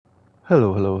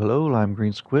Hello, hello, hello,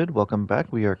 LimeGreenSquid. Welcome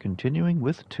back. We are continuing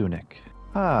with Tunic.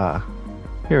 Ah,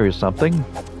 here is something.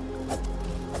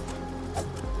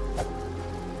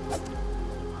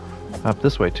 Up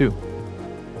this way, too.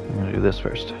 I'm gonna do this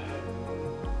first.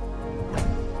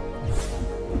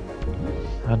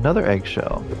 Another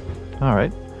eggshell.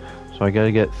 Alright, so I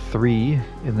gotta get 3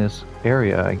 in this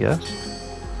area, I guess.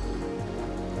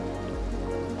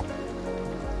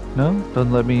 No?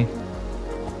 Doesn't let me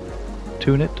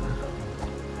tune it?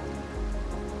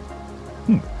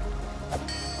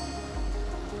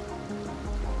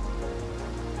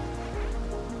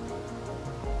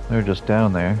 They're just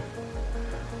down there.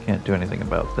 Can't do anything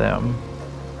about them.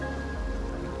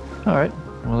 Alright,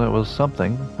 well that was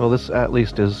something. Well, this at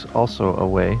least is also a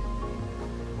way.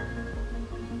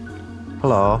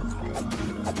 Hello.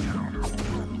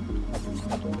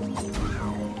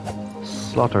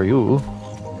 Slaughter you.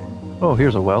 Oh,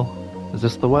 here's a well. Is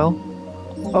this the well?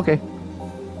 Okay.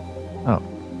 Oh.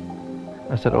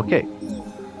 I said okay.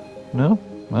 No?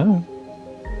 Oh.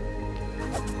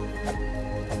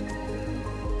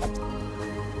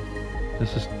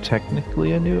 This is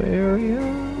technically a new area?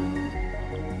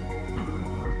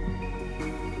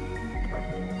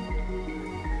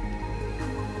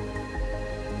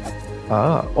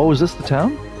 Ah, oh, is this the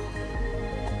town?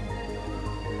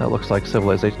 That looks like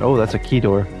civilization. Oh, that's a key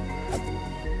door.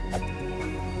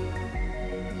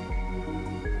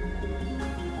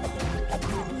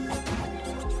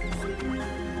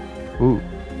 Ooh.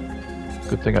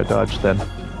 Good thing I dodged then.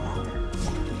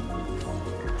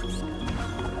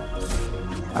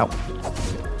 Ow.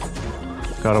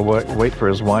 Gotta wait for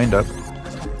his wind up.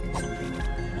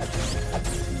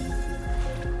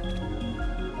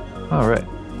 Alright.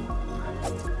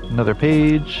 Another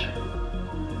page.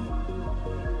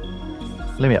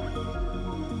 Let me up.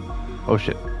 Oh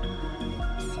shit.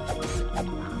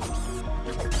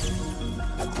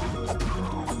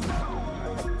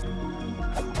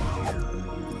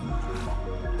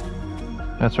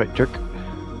 That's right, jerk.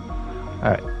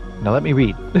 Alright, now let me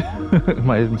read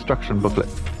my instruction booklet.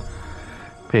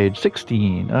 Page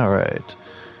 16, alright.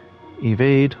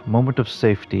 Evade, moment of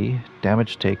safety,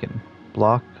 damage taken.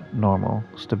 Block, normal,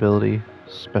 stability,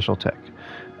 special tech.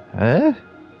 Eh?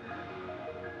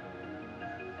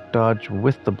 Dodge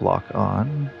with the block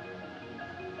on.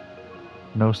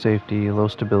 No safety, low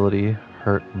stability,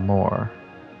 hurt more.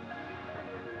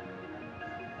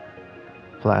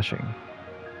 Flashing.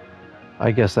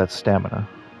 I guess that's stamina.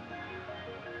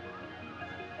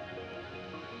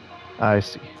 I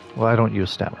see. Well, I don't use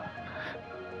stamina.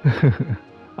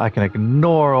 I can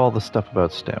ignore all the stuff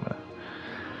about stamina.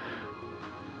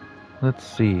 Let's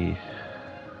see.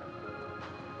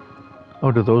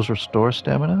 Oh, do those restore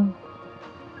stamina?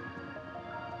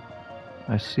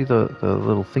 I see the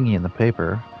little thingy in the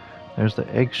paper. There's the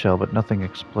eggshell, but nothing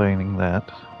explaining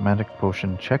that. Magic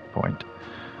potion checkpoint.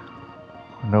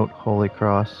 Note Holy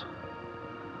Cross.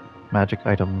 Magic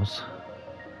items.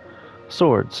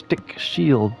 Sword, stick,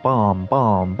 shield, bomb,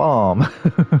 bomb, bomb.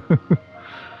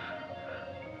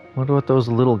 Wonder what those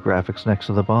little graphics next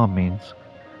to the bomb means.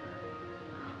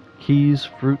 Keys,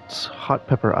 fruits, hot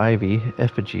pepper ivy,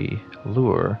 effigy,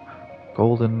 lure,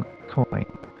 golden coin.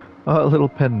 Oh, little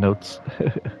pen notes.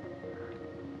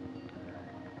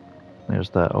 There's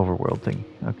the overworld thing.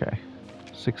 Okay.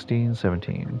 16,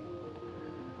 17.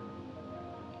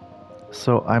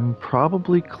 So I'm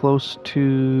probably close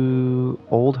to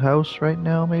Old House right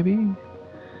now, maybe?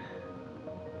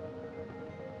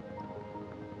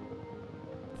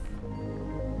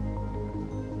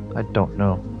 I don't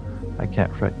know. I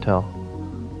can't quite tell.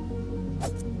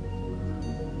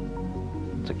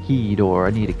 It's a key door.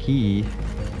 I need a key.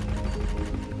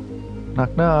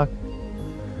 Knock knock.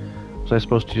 Was I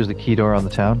supposed to use the key door on the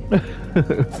town?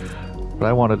 But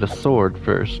I wanted a sword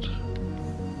first.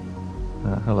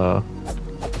 Hello.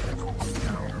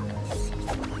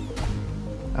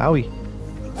 Owie.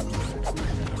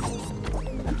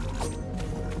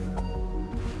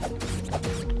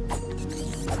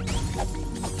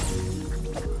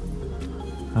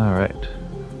 Alright.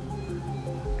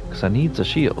 Because I needs a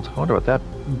shield. I wonder what that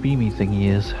beamy thingy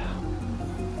is.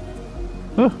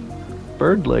 Huh.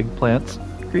 Bird leg plants.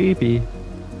 Creepy.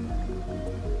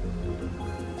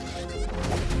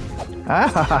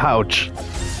 Ouch!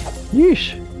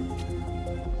 Yeesh!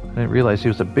 I didn't realize he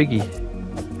was a biggie.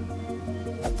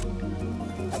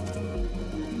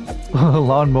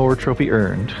 Lawnmower trophy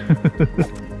earned.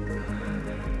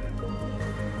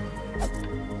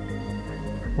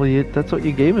 Well, that's what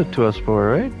you gave it to us for,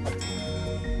 right?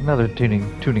 Another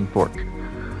tuning fork.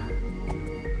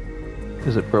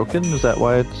 Is it broken? Is that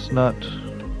why it's not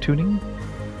tuning?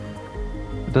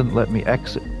 It doesn't let me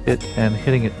exit. it and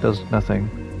hitting it does nothing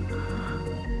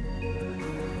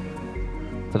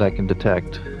that I can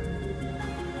detect.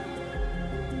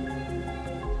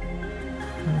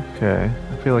 Okay,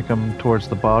 I feel like I'm towards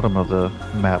the bottom of the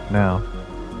map now.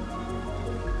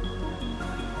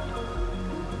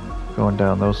 Going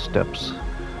down those steps.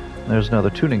 There's another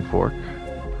tuning fork.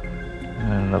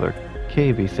 And another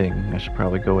cavey thing I should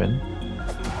probably go in.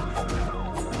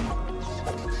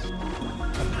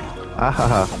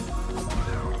 Ahaha!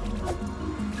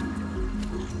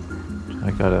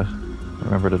 I gotta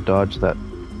remember to dodge that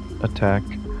attack.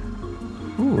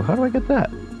 Ooh, how do I get that?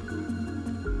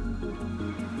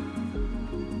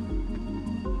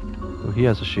 Oh, he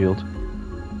has a shield.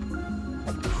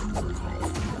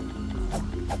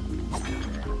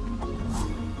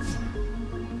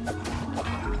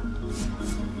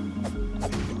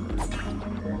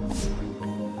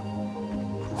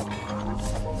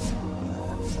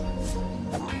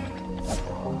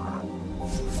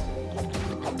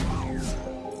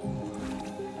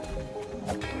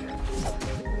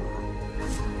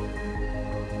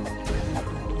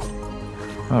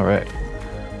 All right.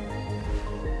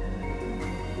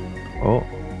 Oh.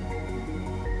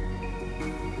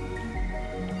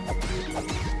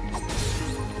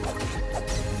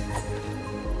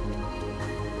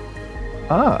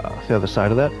 Ah, it's the other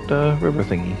side of that river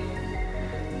thingy.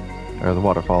 Or the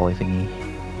waterfall-y thingy.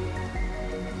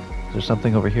 Is there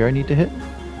something over here I need to hit?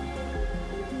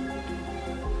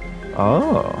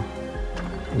 Oh.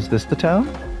 Is this the town?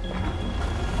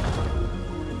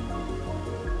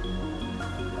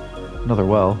 Another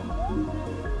well.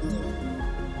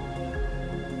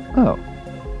 Oh.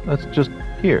 That's just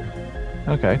here.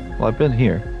 Okay. Well, I've been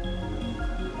here.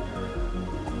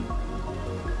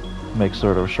 Makes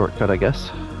sort of a shortcut, I guess.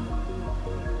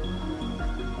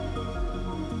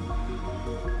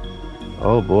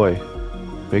 Oh boy.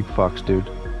 Big fox dude.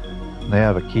 They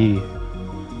have a key.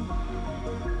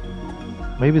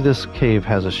 Maybe this cave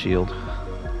has a shield.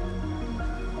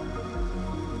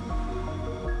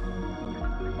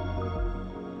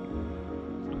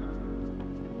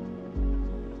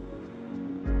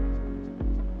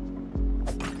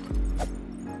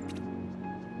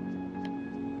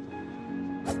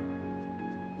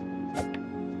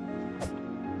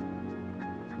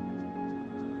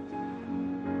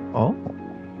 Oh.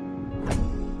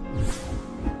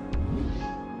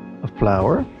 A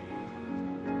flower.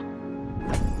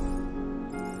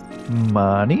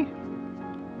 Money.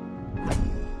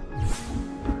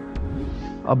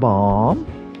 A bomb.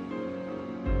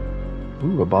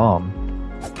 Ooh, a bomb.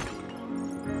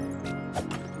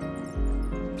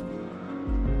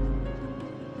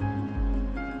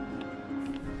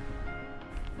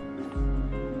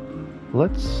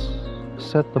 Let's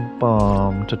set the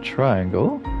bomb to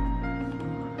triangle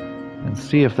and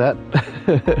see if that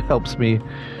helps me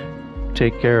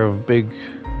take care of big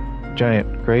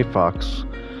giant gray fox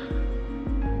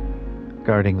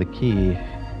guarding the key.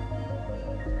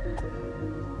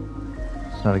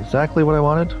 It's not exactly what I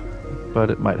wanted,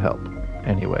 but it might help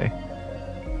anyway.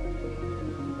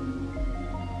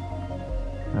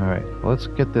 Alright, well, let's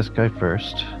get this guy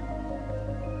first.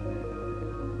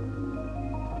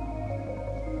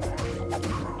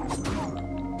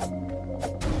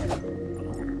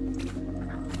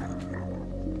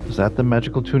 Is that the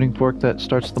magical tuning fork that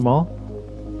starts them all?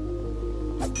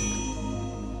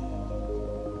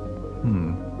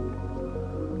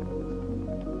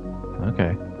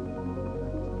 Okay.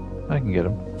 I can get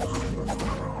him.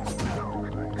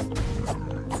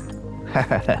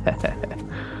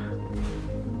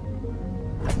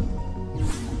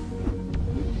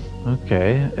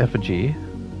 Okay, effigy.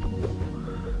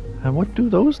 And what do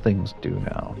those things do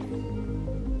now?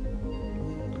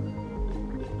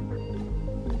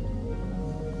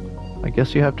 I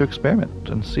guess you have to experiment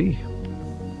and see.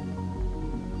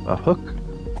 A hook?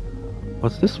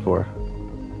 What's this for?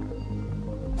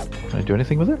 Can I do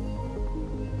anything with it?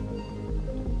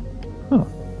 Huh.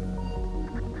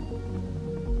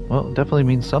 Well, it definitely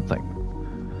means something.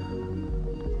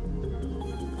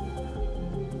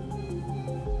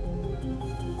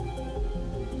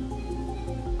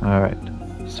 Alright,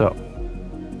 so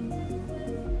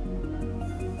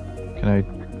can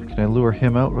I lure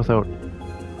him out without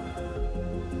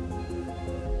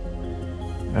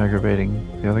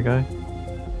aggravating the other guy?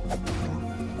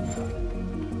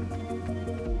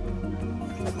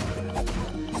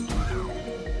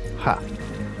 Ha!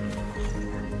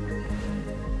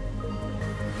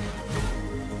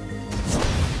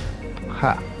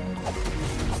 Ha!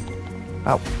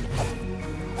 Ow!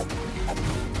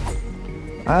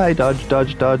 I dodge,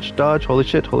 dodge, dodge, dodge. Holy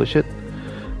shit, holy shit.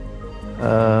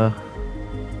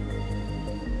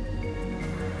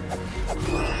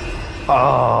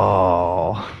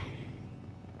 Oh!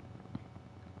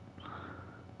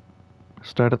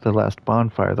 Start at the last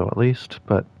bonfire, though, at least,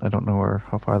 but I don't know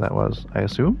how far that was. I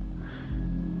assume?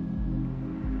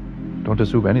 Don't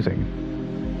assume anything.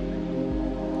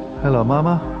 Hello,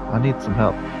 Mama. I need some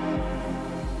help.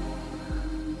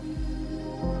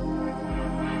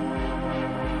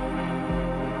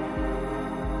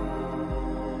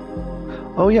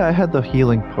 Oh yeah, I had the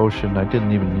healing potion. I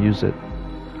didn't even use it.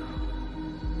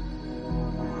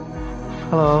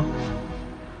 Hello.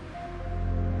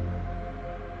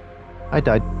 I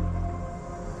died.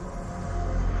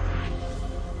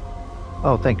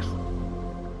 Oh, thanks.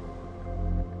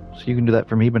 So you can do that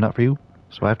for me, but not for you?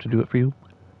 So I have to do it for you?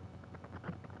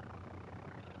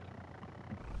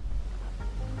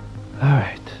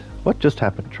 Alright. What just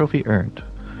happened? Trophy earned.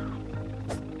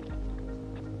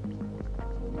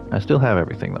 I still have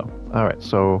everything, though. Alright,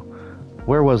 so...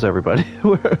 where was everybody?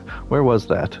 Where was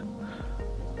that?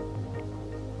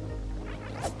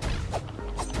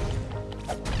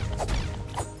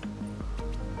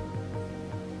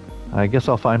 I guess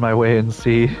I'll find my way and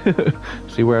see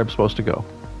see where I'm supposed to go.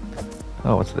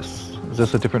 Oh, what's this? Is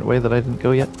this a different way that I didn't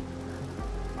go yet?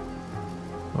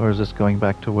 Or is this going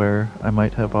back to where I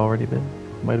might have already been?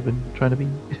 Might have been trying to be?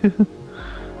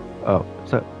 Oh,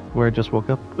 is that where I just woke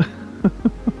up?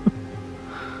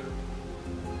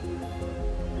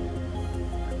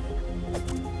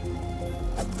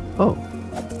 Oh,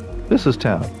 this is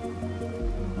town.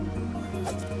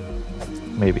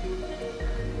 Maybe.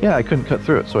 Yeah, I couldn't cut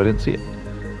through it, so I didn't see it.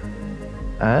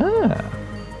 Ah.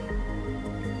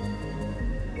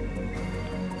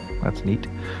 That's neat.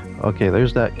 Okay,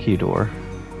 there's that key door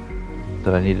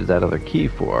that I needed that other key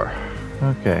for.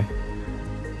 Okay.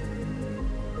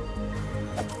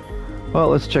 Well,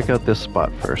 let's check out this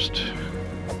spot first.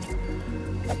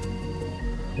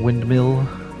 Windmill.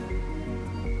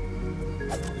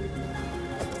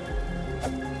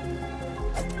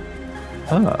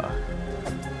 Ah.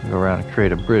 Go around and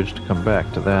create a bridge to come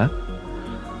back to that.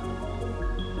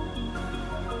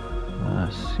 I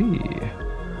see.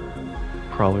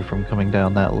 Probably from coming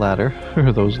down that ladder,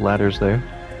 or those ladders there.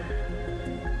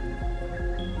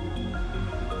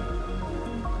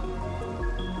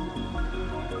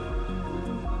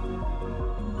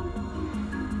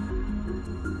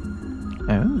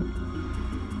 Oh.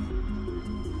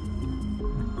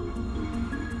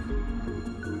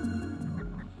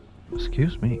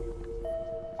 Excuse me.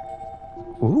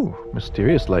 Ooh,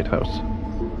 mysterious lighthouse.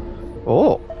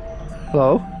 Oh,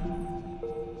 hello.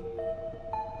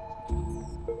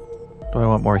 Do I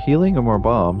want more healing or more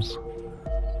bombs?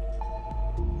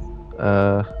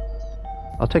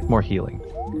 I'll take more healing.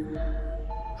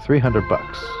 300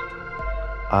 bucks.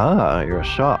 Ah, you're a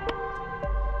shop.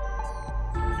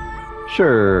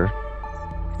 Sure.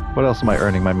 What else am I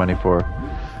earning my money for?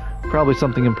 Probably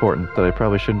something important that I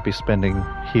probably shouldn't be spending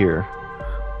here.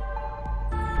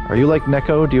 Are you like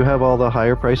Neko? Do you have all the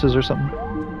higher prices or something?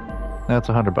 That's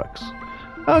 100 bucks.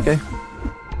 Okay.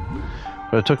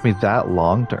 But it took me that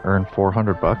long to earn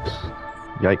 400 bucks?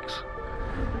 Yikes.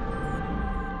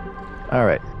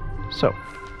 Alright, so.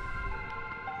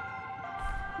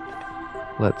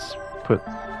 Let's put...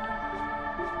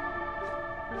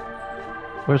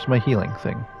 Where's my healing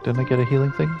thing? Didn't I get a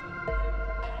healing thing?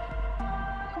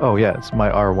 Oh yeah, it's my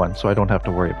R1, so I don't have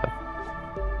to worry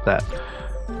about that.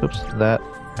 Oops, that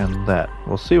and that.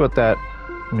 We'll see what that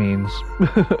means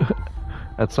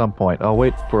at some point. I'll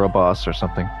wait for a boss or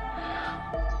something.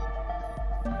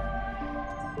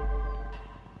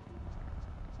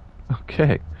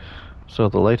 Okay, so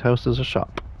the lighthouse is a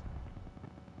shop.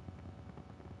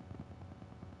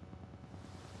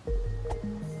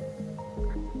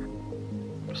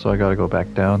 So I gotta go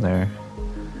back down there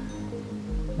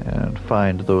and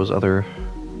find those other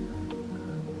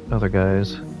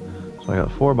guys. So I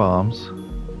got 4 bombs.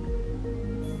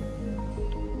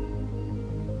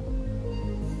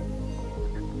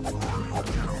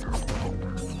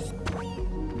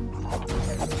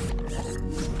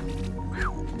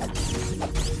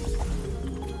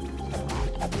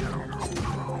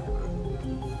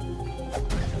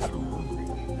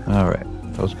 Alright,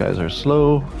 those guys are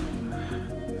slow.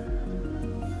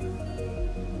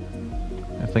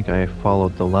 I think I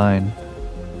followed the line.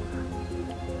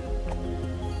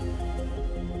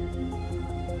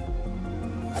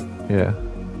 Yeah.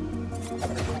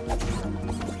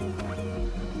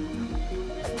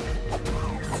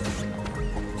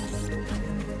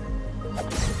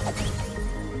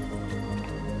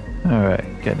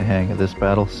 Alright, getting the hang of this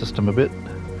battle system a bit.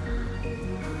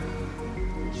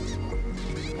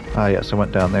 Ah yes, I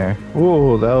went down there.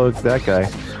 Whoa, that guy.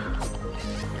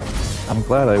 I'm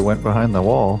glad I went behind the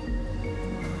wall.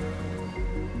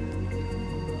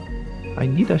 I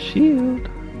need a shield.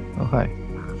 Oh, hi.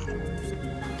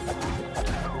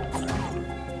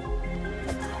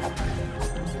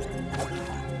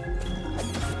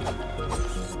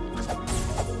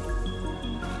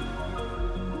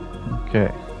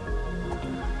 Okay.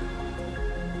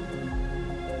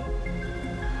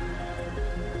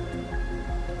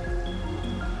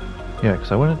 Yeah,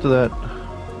 because I went into that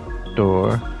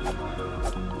door.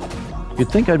 You'd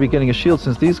think I'd be getting a shield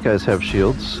since these guys have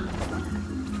shields.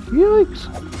 Yikes!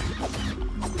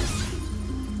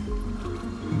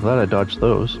 I'm glad I dodged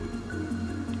those.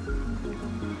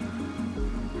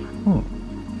 Oh.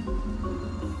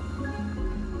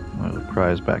 Well, the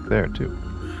prize back there, too.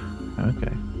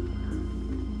 Okay.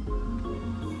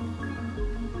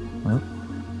 Well,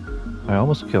 I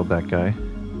almost killed that guy.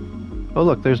 Oh,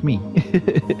 look, there's me.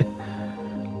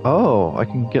 Oh, I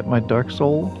can get my Dark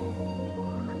Soul?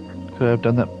 Could I have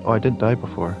done that? Oh, I didn't die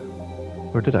before.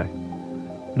 Or did I?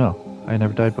 No, I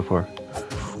never died before.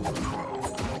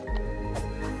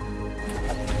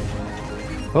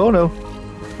 Oh no!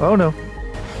 Oh no!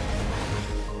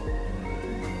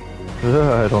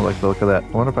 Ugh, I don't like the look of that. I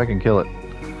wonder if I can kill it.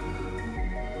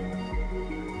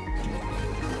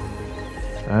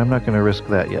 I'm not going to risk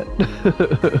that yet.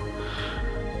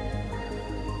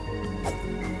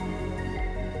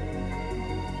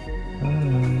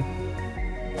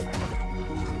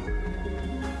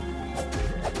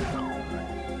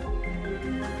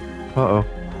 Uh-oh.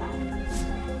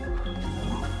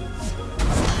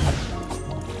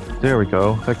 There we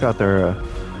go. That got their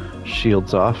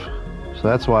shields off. So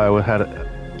that's why I had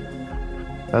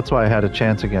that's why I had a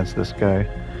chance against this guy.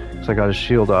 Because I got his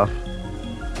shield off.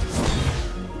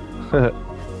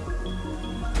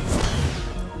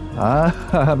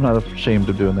 I'm not ashamed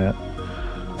of doing that.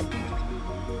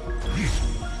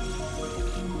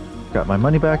 Got my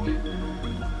money back.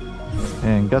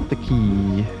 And got the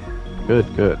key.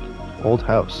 Good, good. Old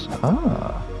house.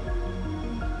 Ah.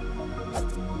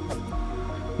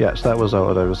 Yes, that was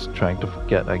what I was trying to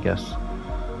get, I guess.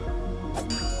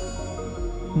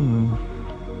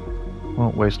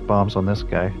 Won't waste bombs on this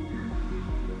guy.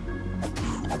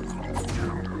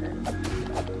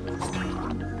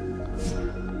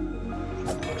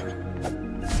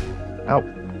 Ow.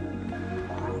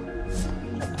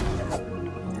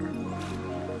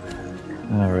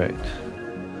 All right.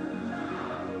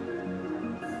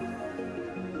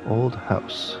 Old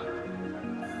house.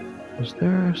 Was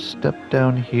there a step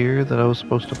down here that I was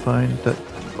supposed to find that...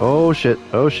 Oh shit,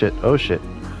 oh shit, oh shit.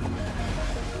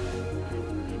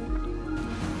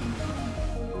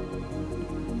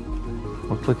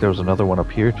 Looks like there was another one up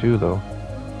here too, though.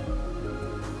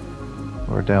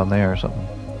 Or down there or something.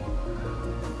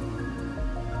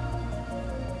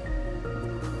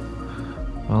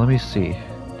 Well, let me see.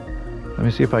 Let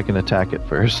me see if I can attack it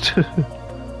first.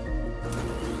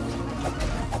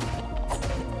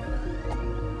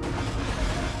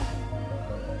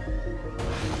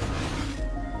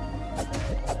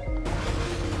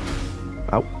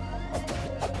 Ow.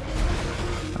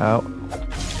 Ow.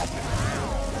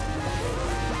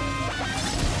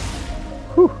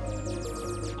 Whew.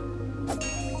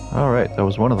 Alright, that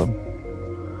was one of them.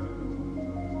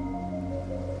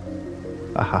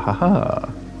 Ah ha ha ha.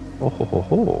 Oh ho ho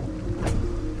ho.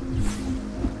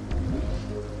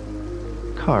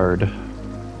 Card.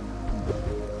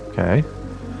 Okay.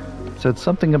 It said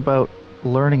something about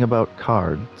learning about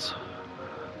cards.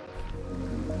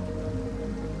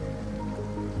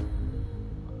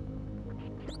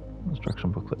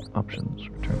 Instruction booklet options.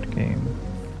 Return to game.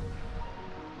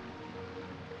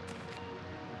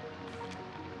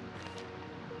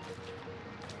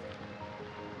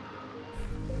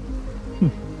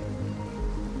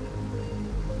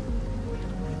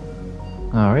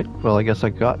 Alright, well I guess I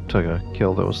got to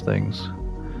kill those things.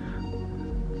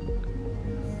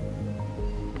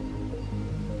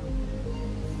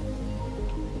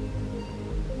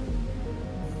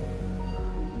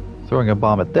 Throwing a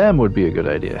bomb at them would be a good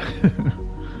idea.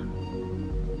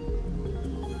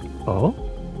 Oh?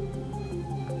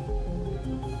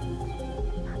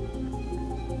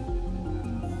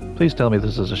 Please tell me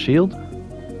this is a shield.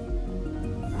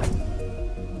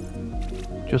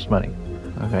 Just money.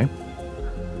 Okay.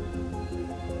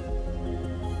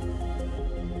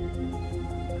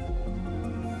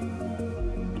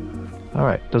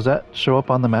 Alright, does that show up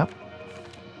on the map?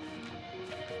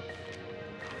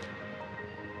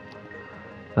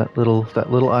 That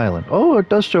little island. Oh, it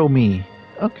does show me.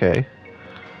 Okay.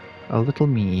 A little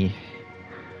me.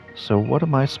 So what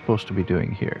am I supposed to be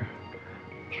doing here?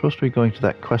 I'm supposed to be going to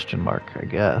that question mark, I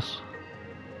guess.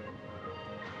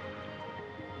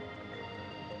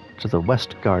 to the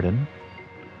west garden.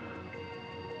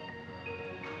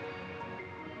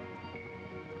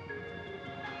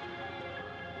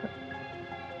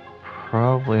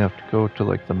 Probably have to go to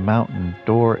like the mountain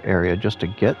door area just to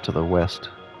get to the west.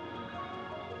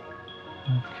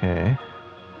 Okay.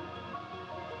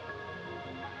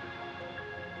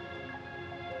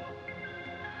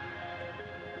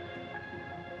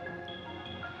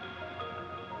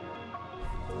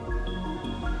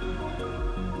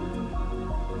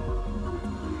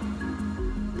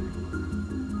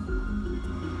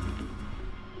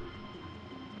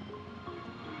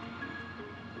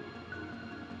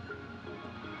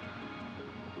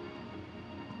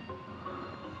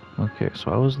 Okay,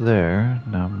 so I was there,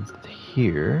 now I'm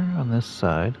here on this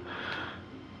side.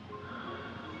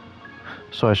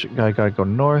 So I gotta go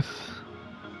north,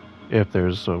 if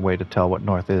there's a way to tell what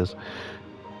north is.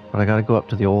 But I gotta go up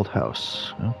to the old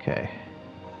house. Okay.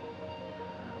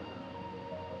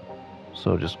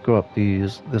 So just go up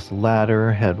this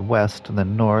ladder, head west, and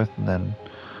then north, and then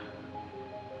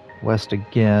west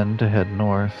again to head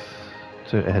north,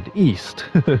 to head east.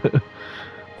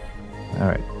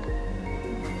 Alright.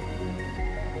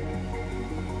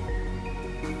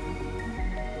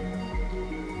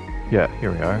 Yeah,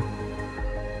 here we are.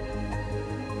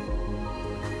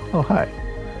 Oh, hi.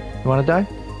 You wanna die?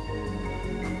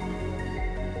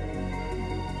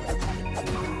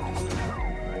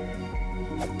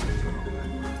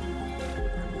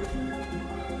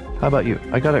 How about you?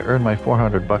 I gotta earn my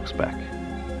 400 bucks back.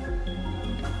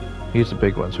 He's a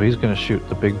big one, so he's gonna shoot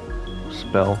the big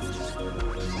spell.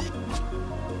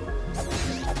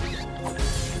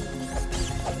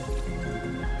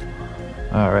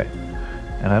 Alright.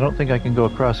 And I don't think I can go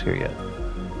across here yet.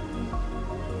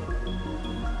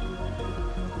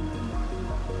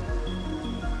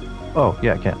 Oh,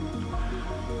 yeah, I can.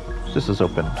 This is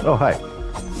open. Oh, hi.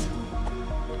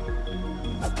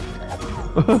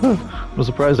 I'm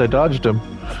surprised I dodged him.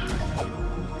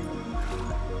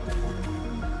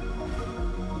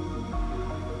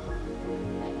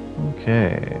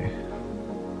 Okay.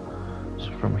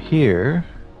 So from here...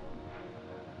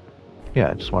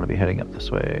 Yeah, I just want to be heading up this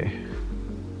way.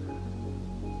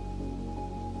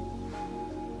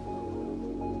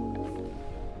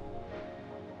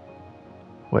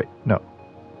 Wait, no.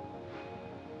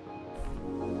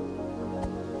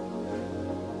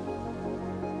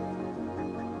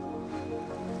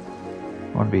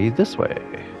 I want to be this way.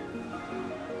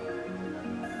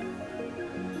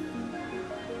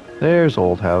 There's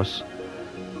old house.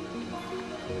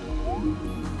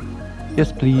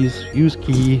 Yes, please. Use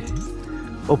key.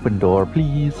 Open door,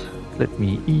 please. Let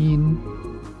me in.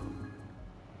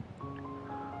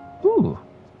 Ooh.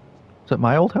 Is that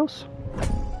my old house?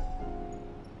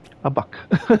 A buck.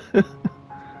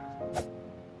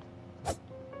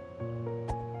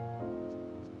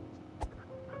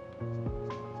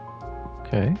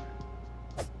 Okay.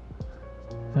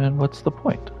 And what's the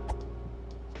point?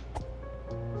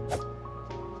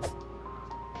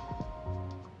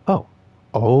 Oh.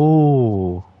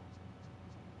 Oh.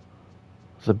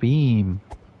 The beam.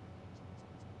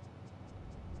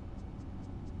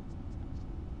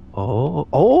 Oh.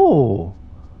 Oh.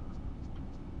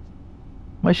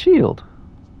 My shield.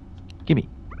 Gimme.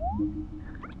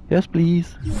 Yes,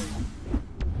 please.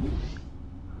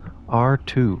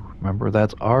 R2. Remember,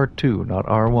 that's R2, not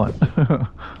R1.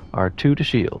 R2 to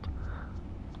shield.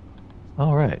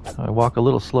 Alright. I walk a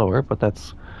little slower, but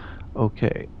that's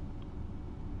okay.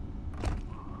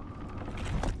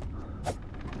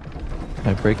 Can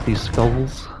I break these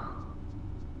skulls?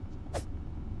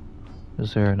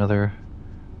 Is there another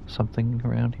something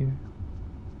around here?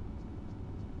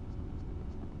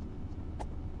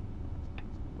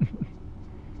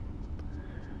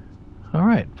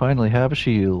 Alright, finally have a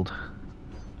shield.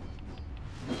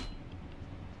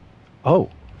 Oh!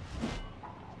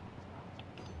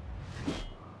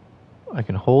 I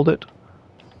can hold it,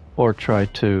 or try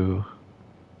to...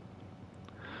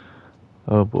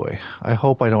 Oh boy, I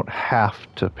hope I don't have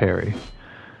to parry.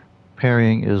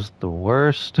 Parrying is the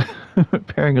worst.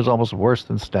 Parrying is almost worse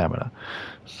than stamina.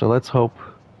 So let's hope...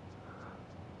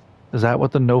 Is that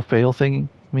what the no-fail thing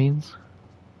means?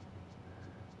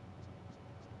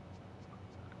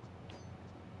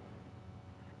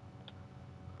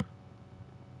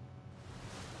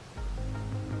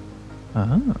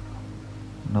 Ah,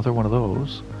 another one of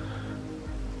those.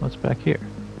 What's back here?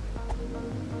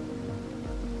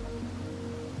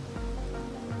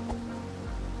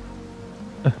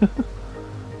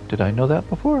 Did I know that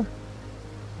before?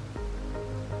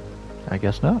 I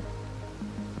guess not.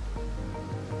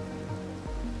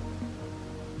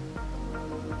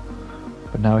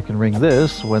 And now I can ring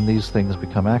this when these things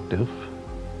become active.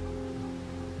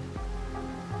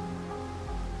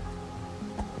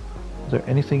 Is there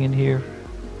anything in here?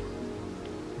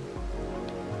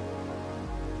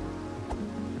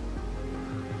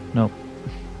 Nope.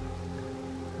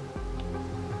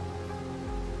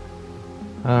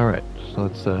 Alright, so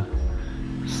let's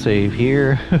save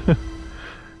here. So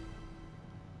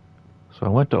I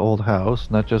went to old house,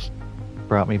 and that just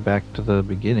brought me back to the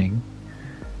beginning.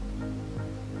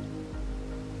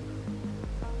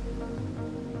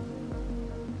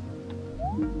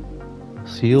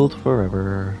 Sealed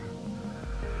forever.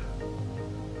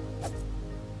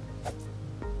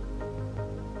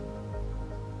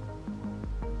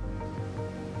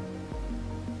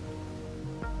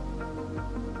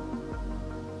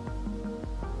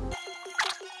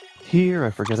 Here,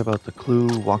 I forget about the clue,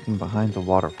 walking behind the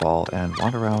waterfall, and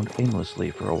wander around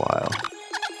aimlessly for a while.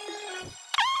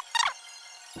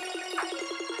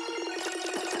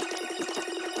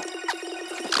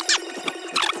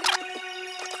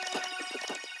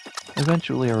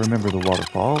 Eventually, I remember the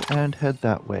waterfall and head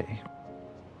that way.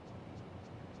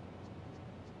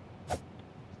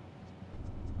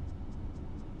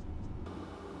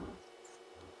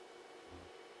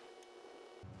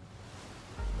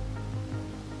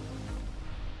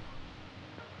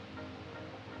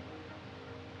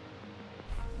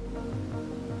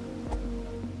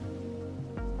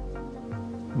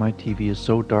 My TV is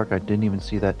so dark I didn't even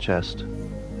see that chest.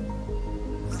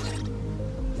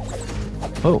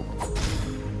 Oh.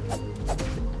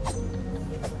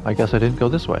 I guess I didn't go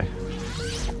this way.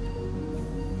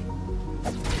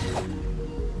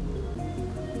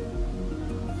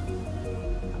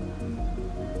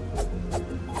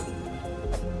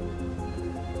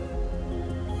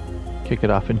 Kick it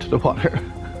off into the water.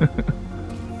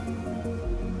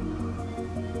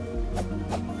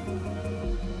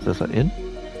 Is this an inn?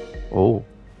 Oh.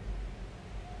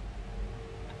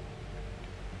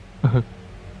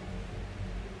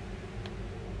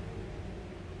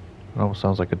 It almost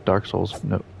sounds like a Dark Souls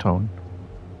note tone.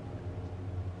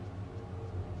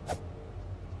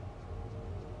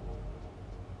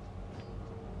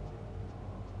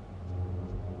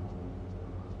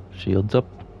 Shields up.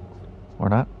 Or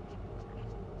not.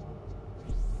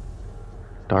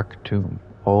 Dark Tomb.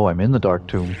 Oh, I'm in the Dark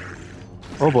Tomb.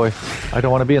 Oh boy. I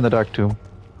don't want to be in the Dark Tomb.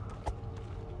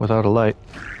 Without a light.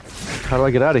 How do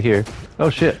I get out of here? Oh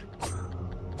shit.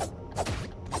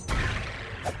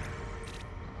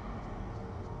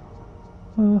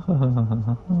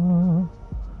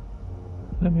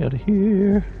 Let me out of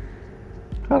here.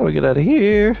 How do I get out of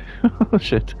here? Oh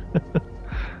shit.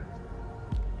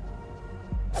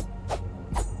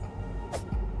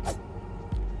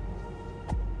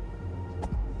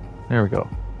 There we go.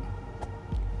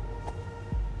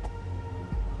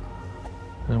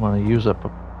 Didn't want to use up a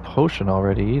potion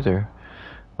already either.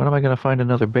 When am I going to find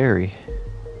another berry?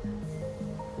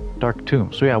 Dark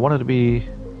Tomb. So yeah, I wanted to be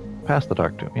past the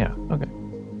Dark Tomb. Yeah, okay.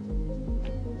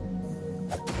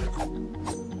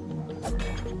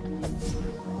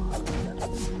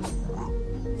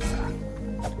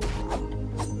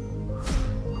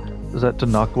 Is that to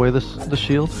knock away the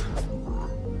shield?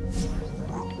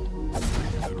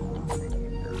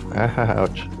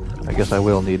 Ouch. I guess I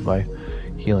will need my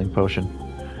healing potion.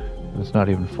 It's not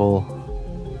even full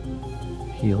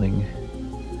healing.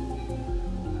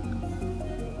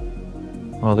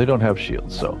 Well, they don't have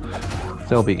shields, so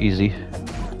they'll be easy.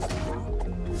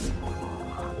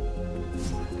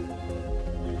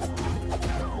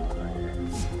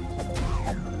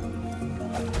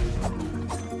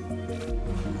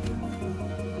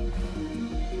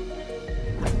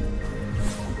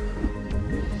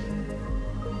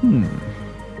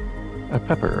 A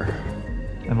pepper.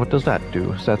 And what does that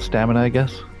do? Is that stamina, I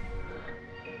guess?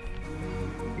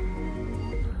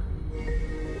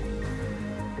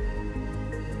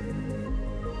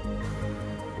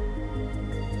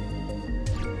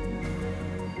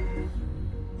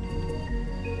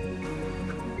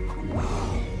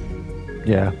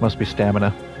 Yeah, must be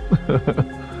stamina.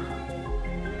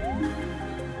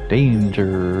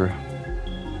 Danger.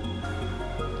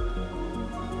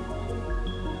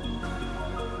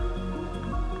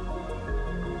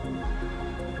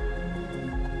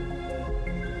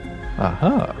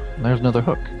 Aha, there's another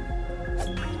hook.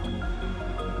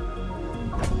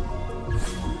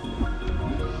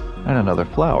 And another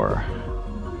flower.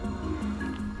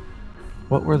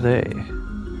 What were they?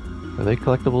 Were they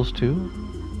collectibles too?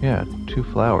 Yeah, 2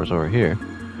 flowers over here.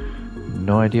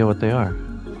 No idea what they are.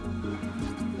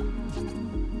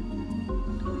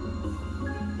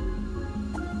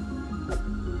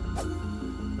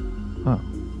 Oh,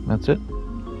 that's it?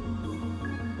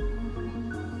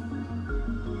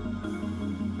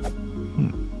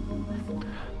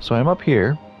 So I'm up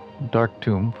here, Dark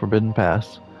Tomb, Forbidden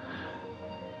Pass.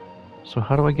 So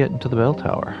how do I get into the bell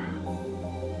tower?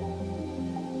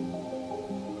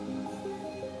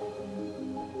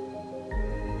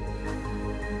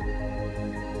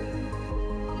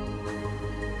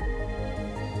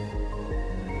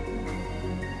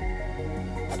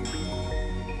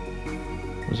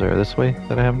 Is there this way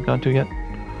that I haven't gone to yet?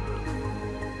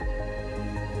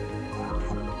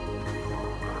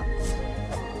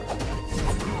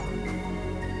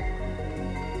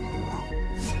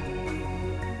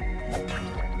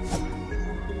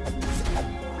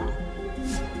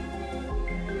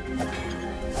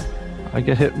 I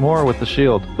get hit more with the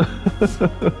shield.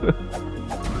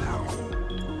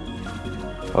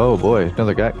 Oh boy,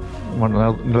 another guy.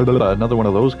 Another one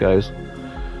of those guys.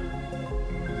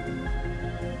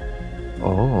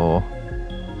 Oh.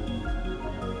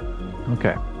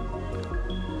 Okay.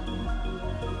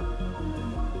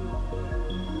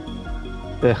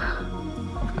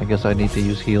 Ugh. I guess I need to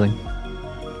use healing.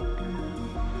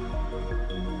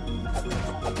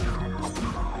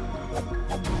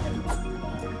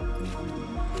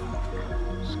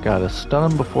 Gotta stun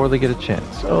them before they get a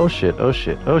chance. Oh shit, oh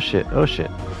shit, oh shit, oh shit.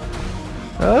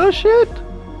 Oh shit!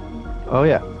 Oh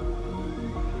yeah.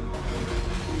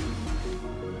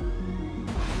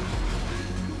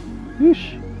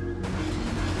 Whoosh.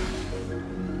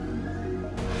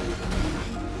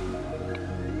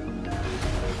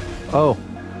 Oh.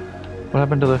 What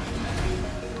happened to the...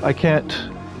 I can't...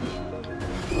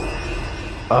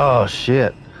 Oh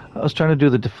shit. I was trying to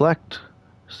do the deflect.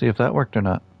 See if that worked or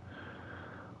not.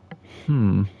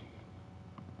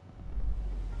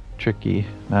 Tricky.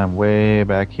 Now I'm way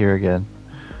back here again.